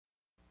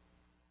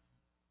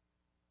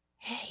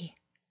Hey,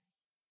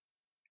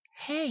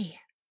 hey,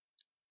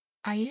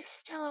 are you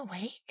still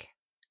awake?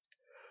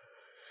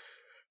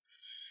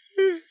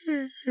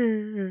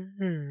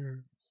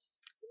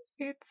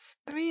 It's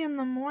 3 in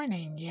the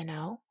morning, you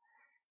know.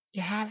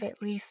 You have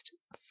at least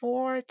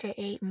 4 to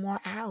 8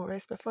 more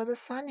hours before the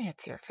sun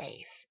hits your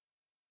face.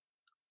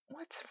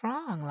 What's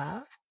wrong,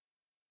 love?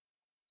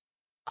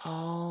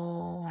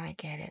 Oh, I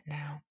get it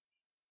now.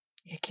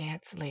 You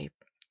can't sleep.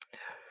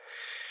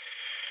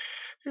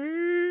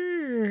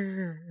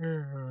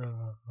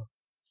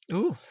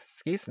 Ooh,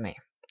 excuse me.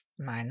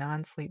 My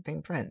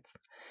non-sleeping prince.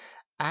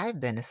 I've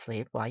been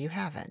asleep while you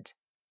haven't.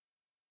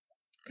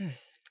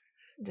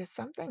 Did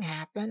something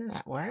happen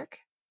at work?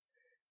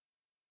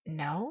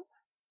 No?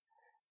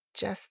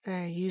 Just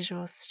the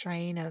usual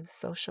strain of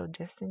social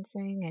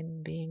distancing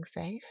and being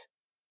safe?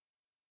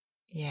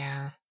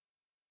 Yeah,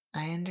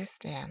 I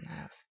understand,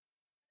 love.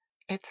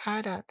 It's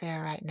hard out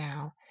there right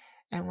now,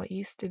 and what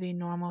used to be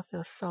normal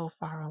feels so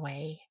far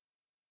away.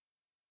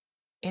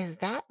 Is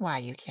that why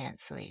you can't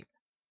sleep?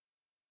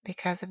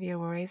 Because of your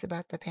worries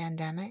about the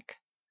pandemic?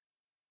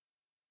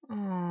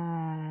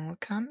 Oh,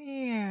 come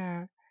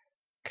here.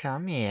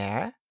 Come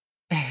here.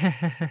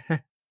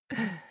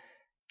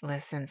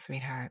 Listen,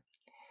 sweetheart,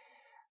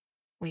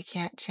 we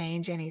can't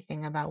change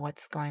anything about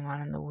what's going on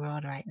in the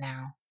world right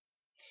now.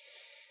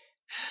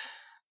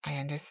 I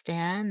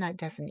understand that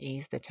doesn't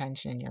ease the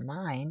tension in your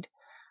mind,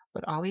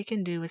 but all we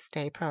can do is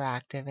stay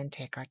proactive and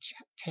take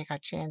our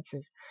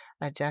chances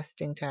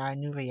adjusting to our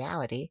new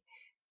reality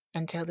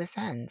until this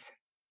ends.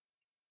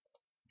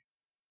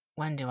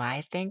 When do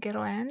I think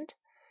it'll end?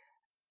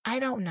 I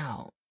don't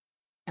know,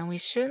 and we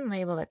shouldn't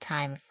label a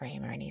time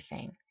frame or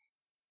anything.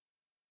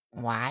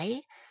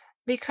 Why?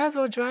 Because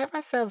we'll drive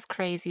ourselves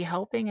crazy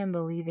hoping and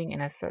believing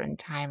in a certain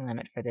time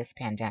limit for this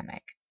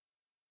pandemic.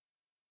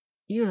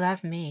 You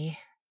love me,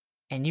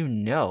 and you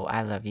know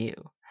I love you.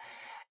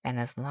 And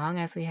as long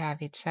as we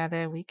have each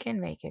other, we can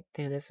make it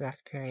through this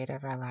rough period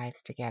of our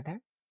lives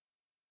together.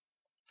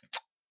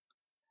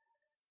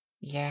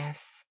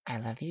 Yes, I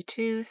love you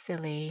too,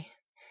 silly.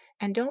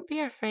 And don't be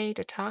afraid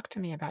to talk to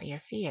me about your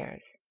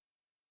fears.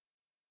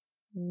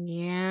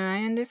 Yeah,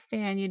 I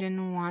understand you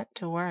didn't want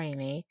to worry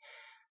me,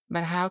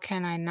 but how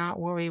can I not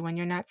worry when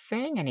you're not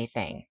saying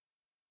anything?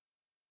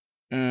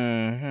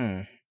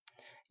 Mm-hmm.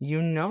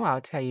 You know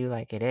I'll tell you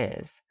like it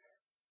is,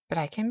 but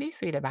I can be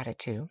sweet about it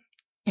too.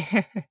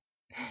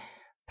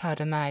 Part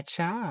of my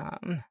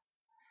charm.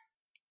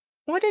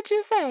 What did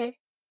you say?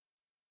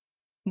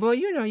 Well,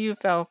 you know you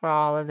fell for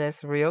all of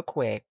this real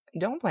quick.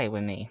 Don't play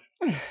with me.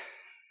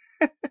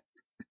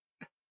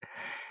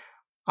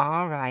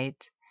 All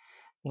right.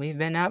 We've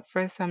been up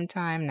for some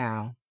time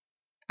now.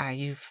 Are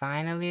you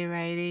finally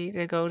ready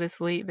to go to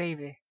sleep,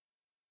 baby?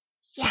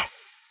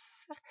 Yes!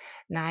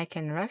 Now I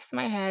can rest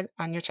my head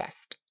on your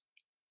chest.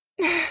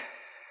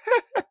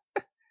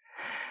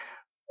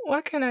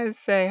 What can I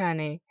say,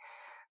 honey?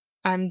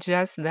 I'm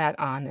just that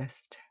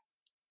honest.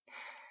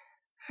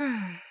 All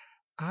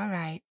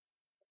right.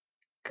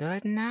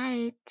 Good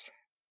night.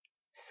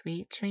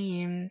 Sweet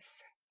dreams.